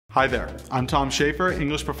Hi there, I'm Tom Schaefer,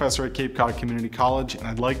 English professor at Cape Cod Community College, and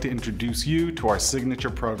I'd like to introduce you to our signature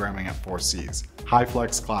programming at 4Cs,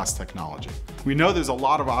 HyFlex Class Technology. We know there's a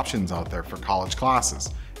lot of options out there for college classes.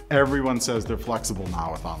 Everyone says they're flexible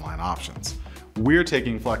now with online options. We're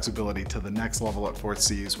taking flexibility to the next level at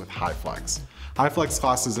 4Cs with HyFlex. HyFlex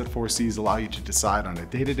classes at 4Cs allow you to decide on a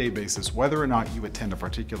day-to-day basis whether or not you attend a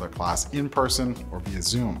particular class in person or via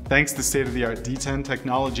Zoom. Thanks to state-of-the-art D10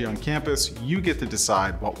 technology on campus, you get to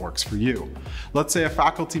decide what works for you. Let's say a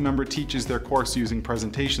faculty member teaches their course using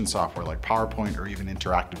presentation software like PowerPoint or even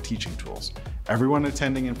interactive teaching tools. Everyone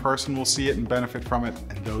attending in person will see it and benefit from it,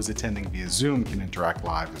 and those attending via Zoom can interact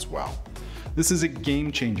live as well. This is a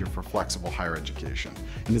game changer for flexible higher education,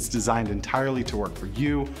 and it's designed entirely to work for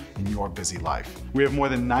you in your busy life. We have more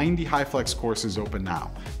than 90 HyFlex courses open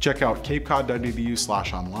now. Check out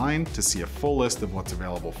capered.edu/online to see a full list of what's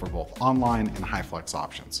available for both online and HyFlex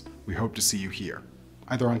options. We hope to see you here,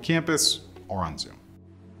 either on campus or on Zoom.